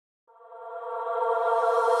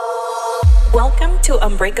Welcome to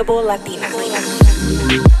Unbreakable Latina.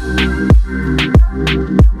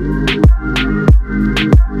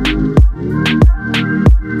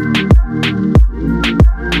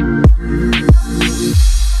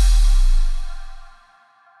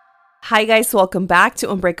 Hi guys, welcome back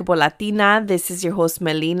to Unbreakable Latina. This is your host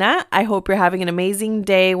Melina. I hope you're having an amazing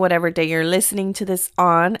day, whatever day you're listening to this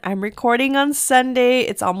on. I'm recording on Sunday.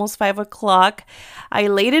 It's almost 5 o'clock. I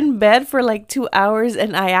laid in bed for like 2 hours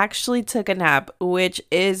and I actually took a nap, which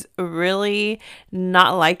is really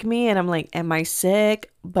not like me. And I'm like, am I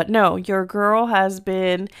sick? But no, your girl has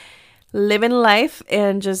been living life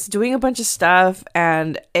and just doing a bunch of stuff,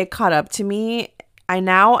 and it caught up to me.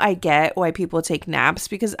 I get why people take naps,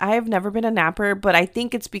 because I have never been a napper, but I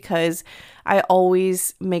think it's because I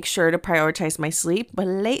always make sure to prioritize my sleep. But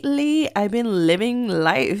lately I've been living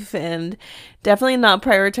life and definitely not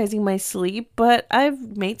prioritizing my sleep, but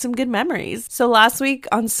I've made some good memories. So last week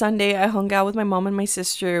on Sunday, I hung out with my mom and my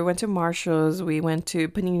sister, went to Marshall's. We went to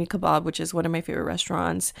Panini Kebab, which is one of my favorite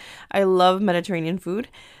restaurants. I love Mediterranean food.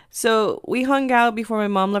 So we hung out before my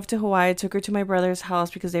mom left to Hawaii. I took her to my brother's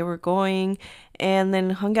house because they were going, and then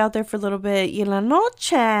hung out there for a little bit. Y en la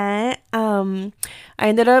noche, I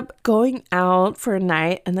ended up going out for a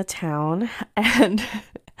night in the town, and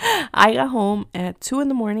I got home at 2 in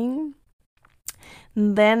the morning.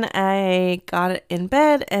 Then I got in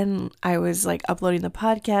bed and I was like uploading the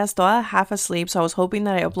podcast, toda half asleep. So I was hoping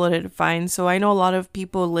that I uploaded it fine. So I know a lot of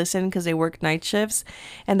people listen because they work night shifts,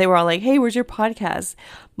 and they were all like, hey, where's your podcast?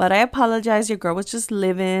 But I apologize. Your girl was just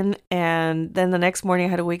living. And then the next morning I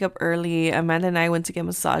had to wake up early. Amanda and I went to get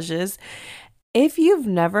massages. If you've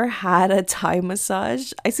never had a Thai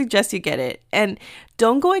massage, I suggest you get it. And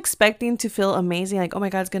don't go expecting to feel amazing. Like, oh my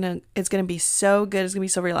God, it's gonna be so good. It's gonna be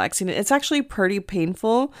so relaxing. It's actually pretty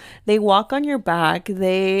painful. They walk on your back. The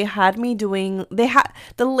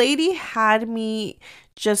lady had me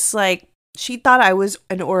just like, she thought I was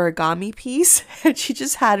an origami piece, and she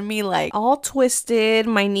just had me like all twisted.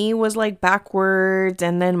 My knee was like backwards,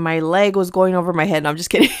 and then my leg was going over my head. No, I'm just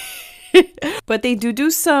kidding. But they do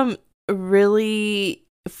some really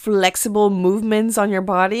flexible movements on your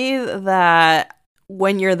body that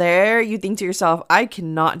when you're there, you think to yourself, I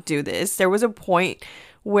cannot do this. There was a point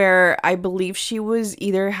where I believe she was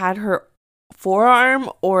either had her forearm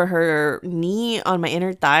or her knee on my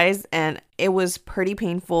inner thighs, and it was pretty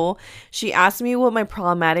painful. She asked me what my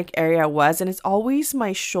problematic area was, and it's always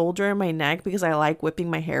my shoulder and my neck because I like whipping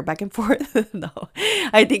my hair back and forth. No,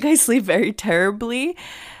 I think I sleep very terribly.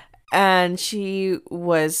 And she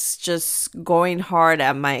was just going hard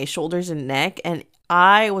at my shoulders and neck, and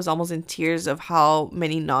I was almost in tears of how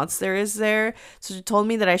many knots there is there. So she told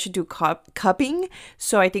me that I should do cupping.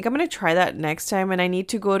 So I think I'm going to try that next time, and I need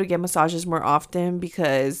to go to get massages more often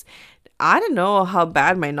because I don't know how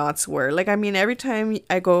bad my knots were. Like, I mean, every time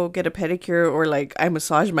I go get a pedicure or like I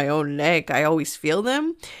massage my own neck, I always feel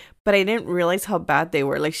them. But I didn't realize how bad they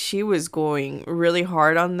were. Like, she was going really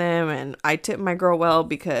hard on them, and I tipped my girl well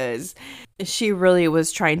because she really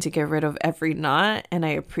was trying to get rid of every knot, and I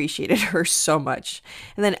appreciated her so much.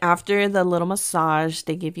 And then after the little massage,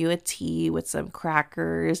 they give you a tea with some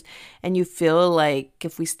crackers, and you feel like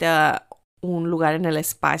if we still un lugar en el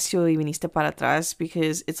espacio y viniste para atrás,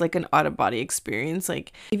 because it's like an out-of-body experience.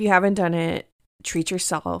 Like, if you haven't done it, treat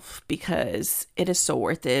yourself because it is so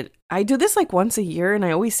worth it. I do this like once a year, and I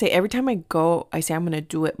always say every time I go, I say I'm going to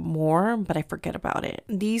do it more, but I forget about it.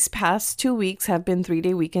 These past 2 weeks have been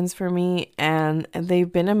 3-day weekends for me, and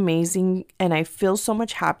they've been amazing, and I feel so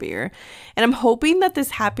much happier. And I'm hoping that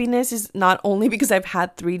this happiness is not only because I've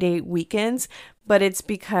had 3-day weekends, but it's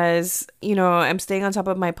because, you know, I'm staying on top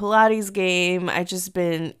of my Pilates game. I've just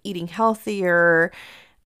been eating healthier.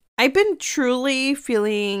 I've been truly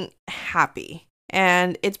feeling happy.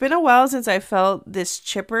 And it's been a while since I felt this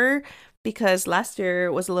chipper, because last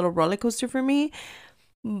year was a little roller coaster for me.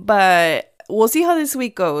 But we'll see how this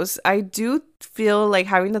week goes. I do feel like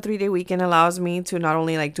having the 3-day weekend allows me to not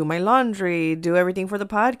only like do my laundry, do everything for the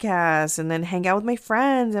podcast, and then hang out with my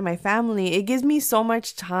friends and my family. It gives me so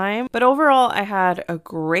much time. But overall, I had a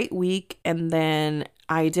great week. And then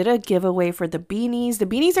I did a giveaway for the beanies. The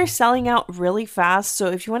beanies are selling out really fast. So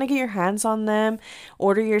if you want to get your hands on them,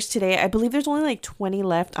 order yours today. I believe there's only like 20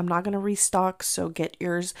 left. I'm not going to restock, so get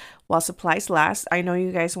yours while supplies last. I know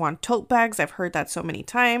you guys want tote bags. I've heard that so many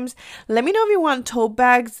times. Let me know if you want tote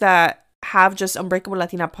bags that have just Unbreakable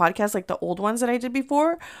Latina podcast, like the old ones that I did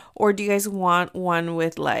before? Or do you guys want one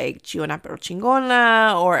with like Chiona pero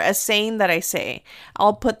chingona or a saying that I say?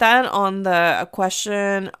 I'll put that on a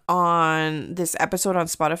question on this episode on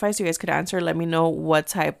Spotify so you guys could answer. Let me know what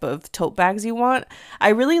type of tote bags you want. I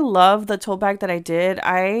really love the tote bag that I did.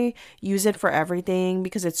 I use it for everything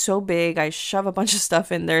because it's so big. I shove a bunch of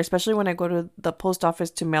stuff in there, especially when I go to the post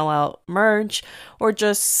office to mail out merch or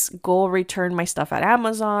just go return my stuff at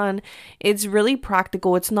Amazon. It's really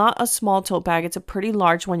practical. It's not a small tote bag. It's a pretty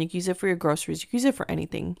large one. You can use it for your groceries. You can use it for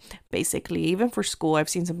anything, basically. Even for school. I've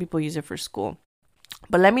seen some people use it for school.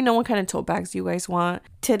 But let me know what kind of tote bags you guys want.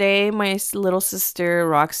 Today, my little sister,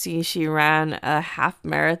 Roxy, she ran a half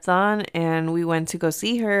marathon and we went to go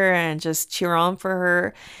see her and just cheer on for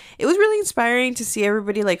her. It was really inspiring to see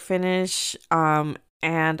everybody like finish.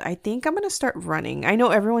 And I think I'm going to start running. I know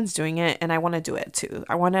everyone's doing it and I want to do it too.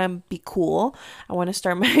 I want to be cool. I want to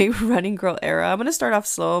start my running girl era. I'm going to start off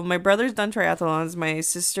slow. My brother's done triathlons. My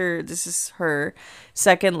sister, this is her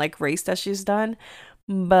second like race that she's done.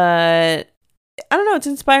 But I don't know, it's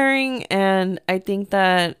inspiring and I think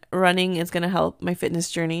that running is going to help my fitness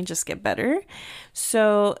journey just get better.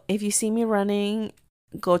 So if you see me running,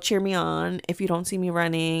 go cheer me on. If you don't see me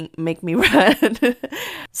running, make me run.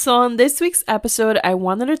 So on this week's episode, I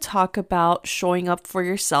wanted to talk about showing up for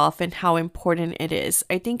yourself and how important it is.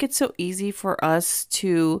 I think it's so easy for us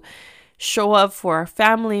to show up for our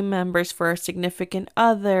family members, for our significant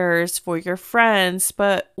others, for your friends,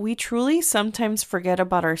 but we truly sometimes forget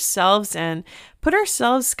about ourselves and put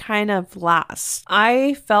ourselves kind of last.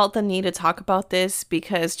 I felt the need to talk about this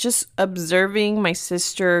because just observing my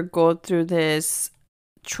sister go through this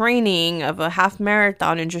training of a half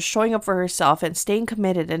marathon and just showing up for herself and staying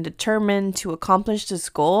committed and determined to accomplish this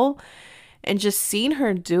goal and just seeing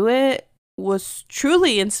her do it was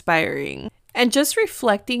truly inspiring. And just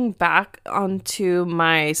reflecting back onto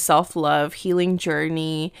my self-love healing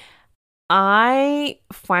journey, I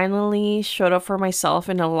finally showed up for myself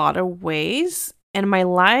in a lot of ways and my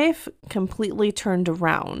life completely turned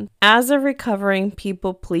around. As a recovering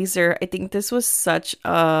people pleaser, I think this was such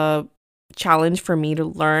a challenge for me to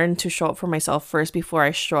learn to show up for myself first before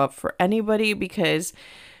I show up for anybody, because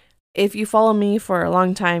if you follow me for a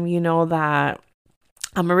long time, you know that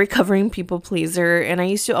I'm a recovering people pleaser and I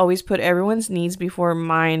used to always put everyone's needs before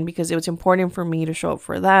mine because it was important for me to show up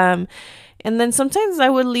for them. And then sometimes I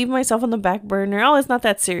would leave myself on the back burner. Oh, it's not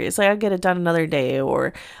that serious. Like, I'll get it done another day.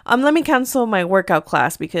 Or let me cancel my workout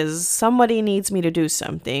class because somebody needs me to do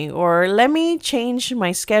something. Or let me change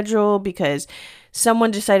my schedule because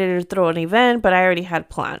someone decided to throw an event, but I already had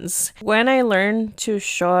plans. When I learned to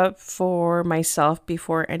show up for myself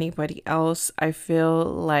before anybody else, I feel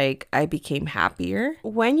like I became happier.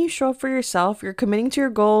 When you show up for yourself, you're committing to your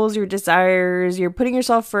goals, your desires, you're putting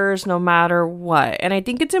yourself first no matter what. And I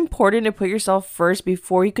think it's important to put yourself first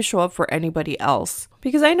before you can show up for anybody else.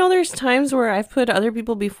 Because I know there's times where I've put other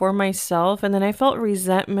people before myself and then I felt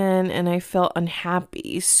resentment and I felt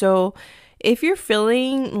unhappy. So if you're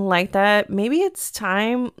feeling like that, maybe it's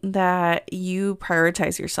time that you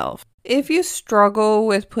prioritize yourself. If you struggle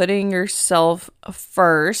with putting yourself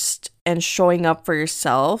first and showing up for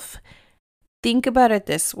yourself, think about it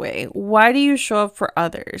this way. Why do you show up for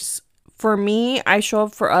others? For me, I show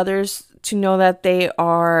up for others to know that they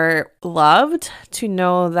are loved, to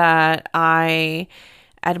know that I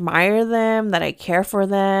admire them, that I care for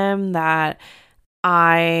them, that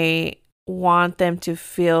I want them to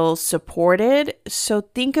feel supported. So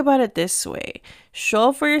think about it this way. Show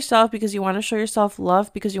up for yourself because you want to show yourself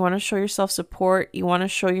love, because you want to show yourself support, you want to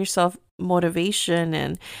show yourself motivation,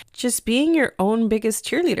 and just being your own biggest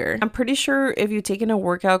cheerleader. I'm pretty sure if you've taken a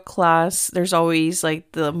workout class, there's always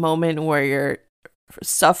like the moment where you're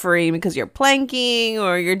suffering because you're planking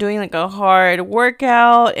or you're doing like a hard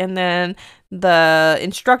workout, and then the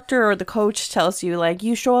instructor or the coach tells you like,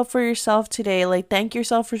 you show up for yourself today, like thank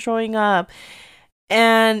yourself for showing up.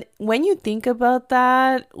 And when you think about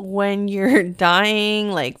that, when you're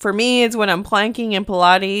dying, like for me, it's when I'm planking in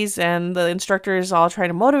Pilates and the instructor is all trying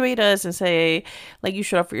to motivate us and say like, you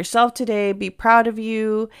showed up for yourself today, be proud of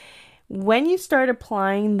you. When you start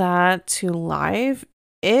applying that to life,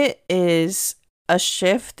 it is a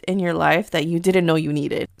shift in your life that you didn't know you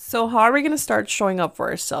needed. So how are we going to start showing up for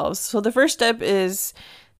ourselves? So the first step is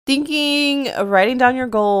thinking, writing down your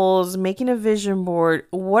goals, making a vision board.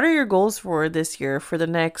 What are your goals for this year, for the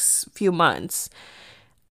next few months?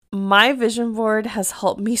 My vision board has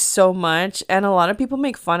helped me so much, and a lot of people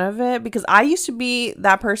make fun of it because I used to be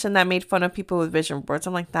that person that made fun of people with vision boards.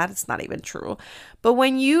 I'm like, that is not even true. But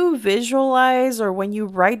when you visualize or when you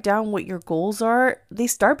write down what your goals are, they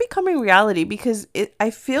start becoming reality because I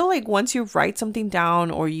feel like once you write something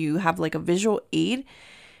down or you have like a visual aid,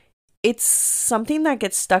 it's something that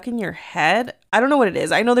gets stuck in your head. I don't know what it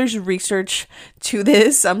is. I know there's research to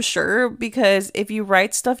this, I'm sure, because if you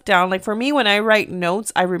write stuff down, like for me, when I write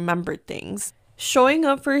notes, I remember things. Showing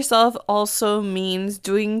up for yourself also means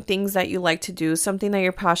doing things that you like to do, something that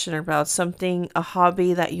you're passionate about, a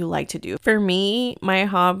hobby that you like to do. For me, my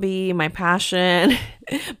hobby, my passion,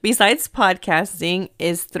 besides podcasting,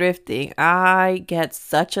 is thrifting. I get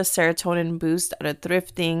such a serotonin boost out of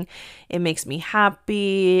thrifting. It makes me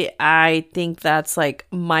happy. I think that's like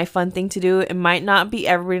my fun thing to do. It might not be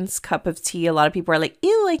everyone's cup of tea. A lot of people are like,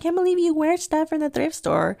 ew, I can't believe you wear stuff from the thrift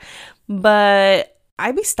store. But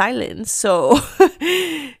I be styling, so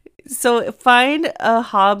find a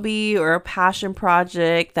hobby or a passion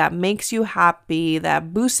project that makes you happy,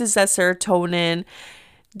 that boosts that serotonin.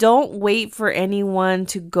 Don't wait for anyone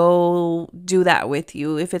to go do that with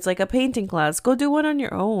you. If it's like a painting class, go do one on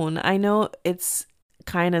your own. I know it's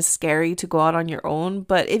kind of scary to go out on your own,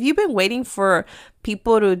 but if you've been waiting for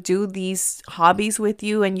people to do these hobbies with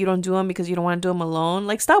you and you don't do them because you don't want to do them alone,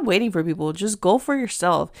 like stop waiting for people. Just go for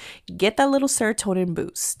yourself. Get that little serotonin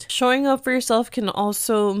boost. Showing up for yourself can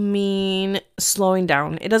also mean slowing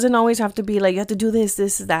down. It doesn't always have to be like you have to do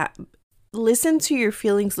this, that. Listen to your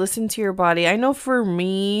feelings, listen to your body. I know for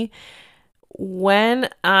me, when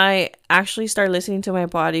I actually start listening to my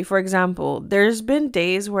body, for example, there's been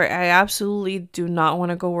days where I absolutely do not want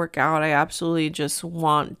to go work out. I absolutely just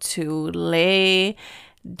want to lay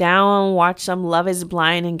down, watch some Love is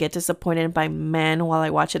Blind and get disappointed by men while I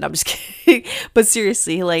watch it. I'm just kidding. But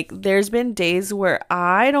seriously, like there's been days where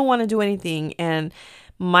I don't want to do anything and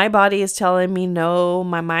my body is telling me no.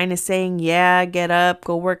 My mind is saying, yeah, get up,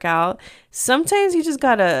 go work out. Sometimes you just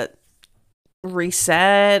gotta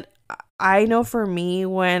reset. I know for me,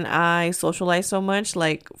 when I socialize so much,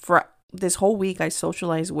 like for this whole week, I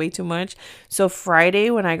socialized way too much. So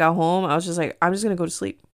Friday, when I got home, I was just like, I'm just going to go to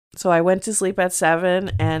sleep. So I went to sleep at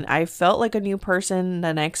 7 and I felt like a new person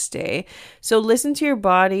the next day. So listen to your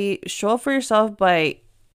body, show up for yourself by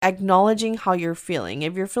acknowledging how you're feeling.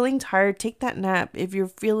 If you're feeling tired, take that nap. If you're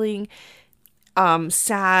feeling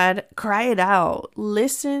sad, cry it out.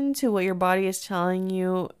 Listen to what your body is telling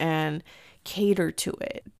you and cater to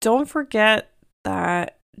it. Don't forget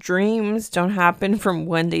that dreams don't happen from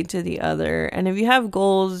one day to the other. And if you have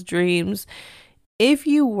goals, dreams, if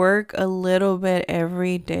you work a little bit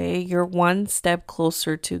every day, you're one step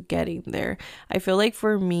closer to getting there. I feel like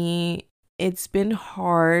for me, it's been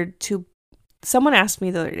hard to. Someone asked me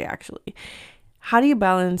the other day, actually, how do you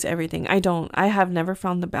balance everything? I have never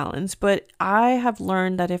found the balance, but I have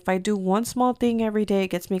learned that if I do one small thing every day, it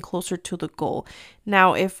gets me closer to the goal.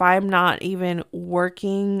 Now, if I'm not even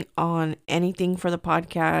working on anything for the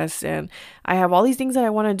podcast and I have all these things that I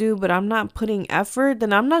want to do, but I'm not putting effort,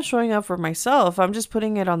 then I'm not showing up for myself. I'm just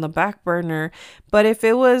putting it on the back burner. But if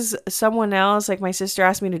it was someone else, like my sister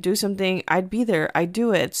asked me to do something, I'd be there. I'd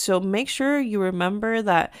do it. So make sure you remember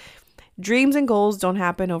that dreams and goals don't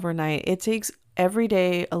happen overnight. It takes every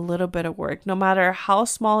day a little bit of work. No matter how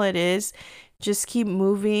small it is, just keep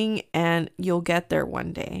moving and you'll get there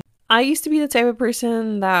one day. I used to be the type of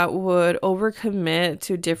person that would overcommit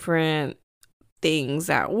to different things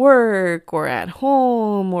at work or at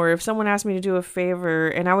home, or if someone asked me to do a favor,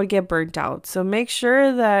 and I would get burnt out. So make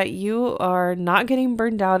sure that you are not getting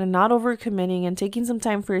burnt out and not overcommitting and taking some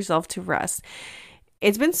time for yourself to rest.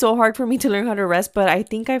 It's been so hard for me to learn how to rest, but I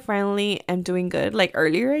think I finally am doing good. Like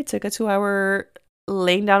earlier, I took a 2-hour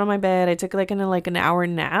laying down on my bed. I took an hour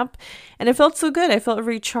nap and it felt so good. I felt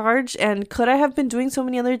recharged. And could I have been doing so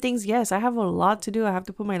many other things? Yes, I have a lot to do. I have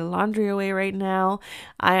to put my laundry away right now.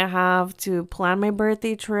 I have to plan my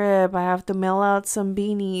birthday trip. I have to mail out some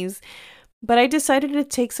beanies. But I decided to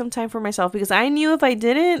take some time for myself because I knew if I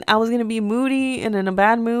didn't, I was going to be moody and in a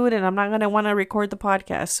bad mood and I'm not going to want to record the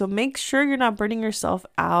podcast. So make sure you're not burning yourself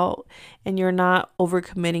out and you're not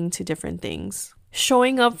overcommitting to different things.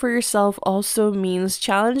 Showing up for yourself also means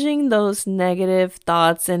challenging those negative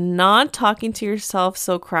thoughts and not talking to yourself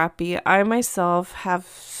so crappy. I myself have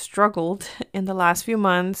struggled in the last few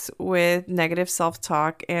months with negative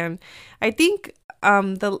self-talk, and I think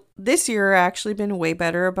this year I actually been way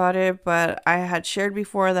better about it. But I had shared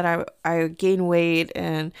before that I gained weight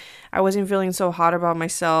and I wasn't feeling so hot about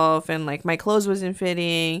myself and like my clothes wasn't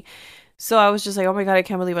fitting. So I was just like, oh my God, I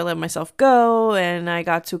can't believe I let myself go. And I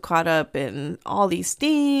got too caught up in all these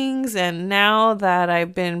things. And now that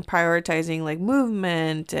I've been prioritizing like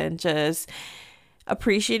movement and just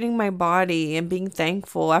appreciating my body and being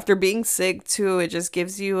thankful after being sick too, it just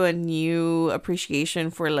gives you a new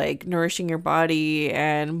appreciation for like nourishing your body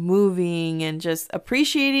and moving and just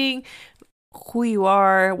appreciating who you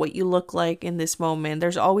are, what you look like in this moment.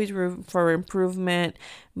 There's always room for improvement,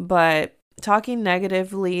 but talking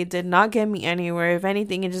negatively did not get me anywhere. If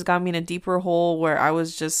anything, it just got me in a deeper hole where I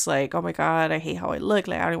was just like, oh my God, I hate how I look.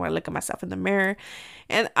 Like, I don't want to look at myself in the mirror.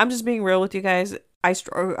 And I'm just being real with you guys. I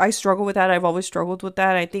struggle with that. I've always struggled with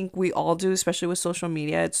that. I think we all do, especially with social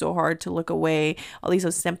media. It's so hard to look away. All these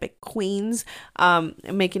Ozempic queens,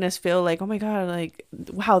 making us feel like, oh my God, like,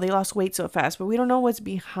 wow, they lost weight so fast. But we don't know what's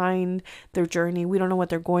behind their journey. We don't know what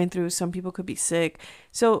they're going through. Some people could be sick.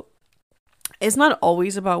 So it's not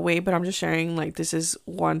always about weight, but I'm just sharing like this is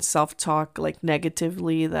one self-talk like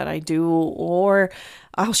negatively that I do, or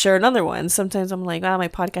I'll share another one. Sometimes I'm like, my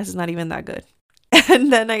podcast is not even that good.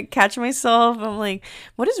 And then I catch myself, I'm like,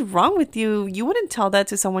 what is wrong with you? You wouldn't tell that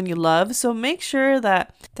to someone you love. So make sure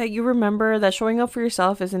that you remember that showing up for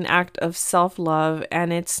yourself is an act of self-love,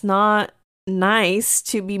 and it's not nice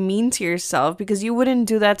to be mean to yourself because you wouldn't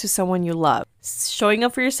do that to someone you love. Showing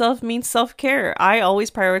up for yourself means self-care. I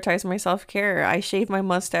always prioritize my self-care. I shave my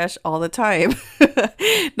mustache all the time.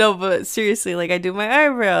 No, but seriously, like I do my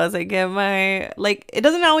eyebrows, I get my, like, it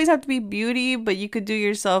doesn't always have to be beauty, but you could do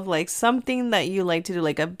yourself like something that you like to do,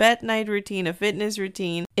 like a bed night routine, a fitness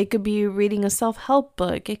routine. It could be reading a self-help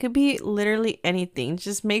book. It could be literally anything.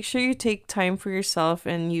 Just make sure you take time for yourself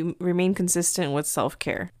and you remain consistent with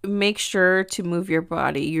self-care. Make sure to move your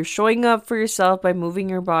body. You're showing up for yourself by moving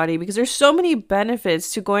your body because there's so many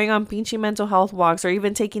benefits to going on beachy mental health walks or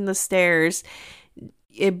even taking the stairs.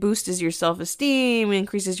 It boosts your self-esteem,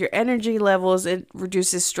 increases your energy levels, it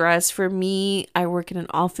reduces stress. For me, I work in an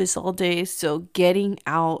office all day, so getting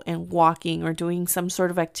out and walking or doing some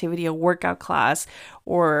sort of activity, a workout class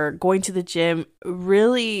or going to the gym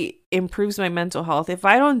really improves my mental health. If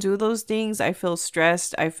I don't do those things, I feel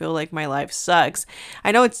stressed. I feel like my life sucks.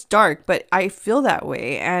 I know it's dark, but I feel that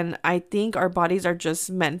way. And I think our bodies are just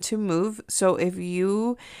meant to move. So if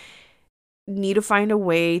you need to find a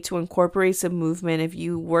way to incorporate some movement, if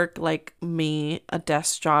you work like me, a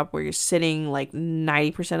desk job where you're sitting like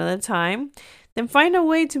 90% of the time, then find a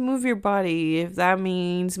way to move your body. If that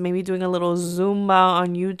means maybe doing a little Zumba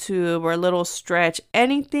on YouTube or a little stretch,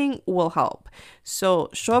 anything will help. So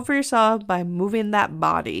show up for yourself by moving that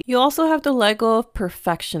body. You also have to let go of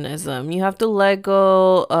perfectionism. You have to let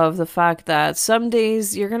go of the fact that some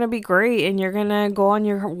days you're going to be great and you're going to go on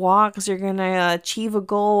your walks, you're going to achieve a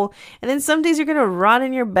goal. And then some days you're going to rot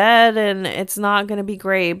in your bed and it's not going to be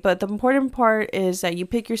great. But the important part is that you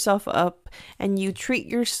pick yourself up and you treat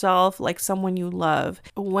yourself like someone you love.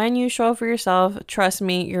 When you show up for yourself, trust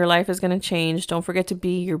me, your life is going to change. Don't forget to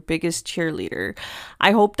be your biggest cheerleader. I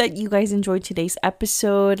hope that you guys enjoyed today's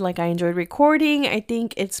episode like I enjoyed recording. I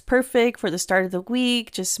think it's perfect for the start of the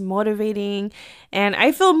week, just motivating. And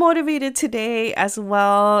I feel motivated today as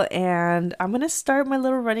well. And I'm going to start my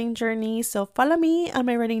little running journey. So follow me on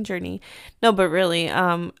my running journey. No, but really,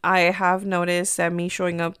 I have noticed that me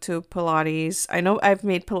showing up to Pilates, I know I've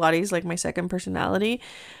made Pilates like my second personality,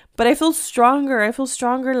 but I feel stronger.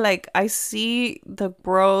 Like I see the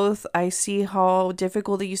growth. I see how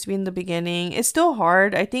difficult it used to be in the beginning. It's still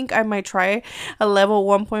hard. I think I might try a level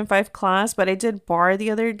 1.5 class, but I did bar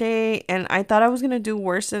the other day and I thought I was going to do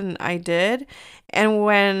worse than I did. And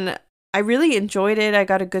when I really enjoyed it, I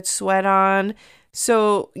got a good sweat on.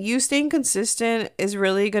 So you staying consistent is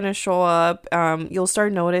really going to show up. You'll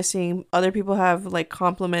start noticing other people have like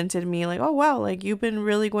complimented me like, oh, wow, like you've been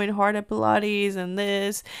really going hard at Pilates and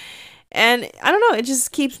this. And I don't know, it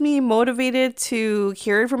just keeps me motivated to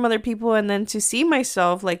hear it from other people and then to see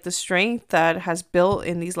myself like the strength that has built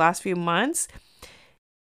in these last few months.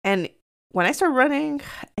 And when I start running,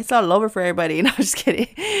 it's all over for everybody. No, I'm just kidding.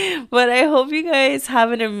 But I hope you guys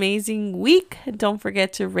have an amazing week. Don't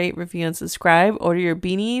forget to rate, review, and subscribe. Order your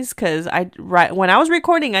beanies because when I was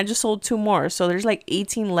recording, I just sold 2 more. So there's like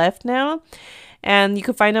 18 left now. And you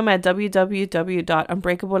can find them at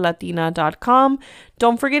www.unbreakablelatina.com.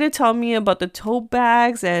 Don't forget to tell me about the tote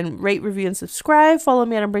bags and rate, review, and subscribe. Follow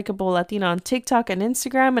me at Unbreakable Latina on TikTok and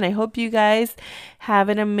Instagram. And I hope you guys have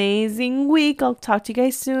an amazing week. I'll talk to you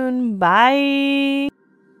guys soon. Bye.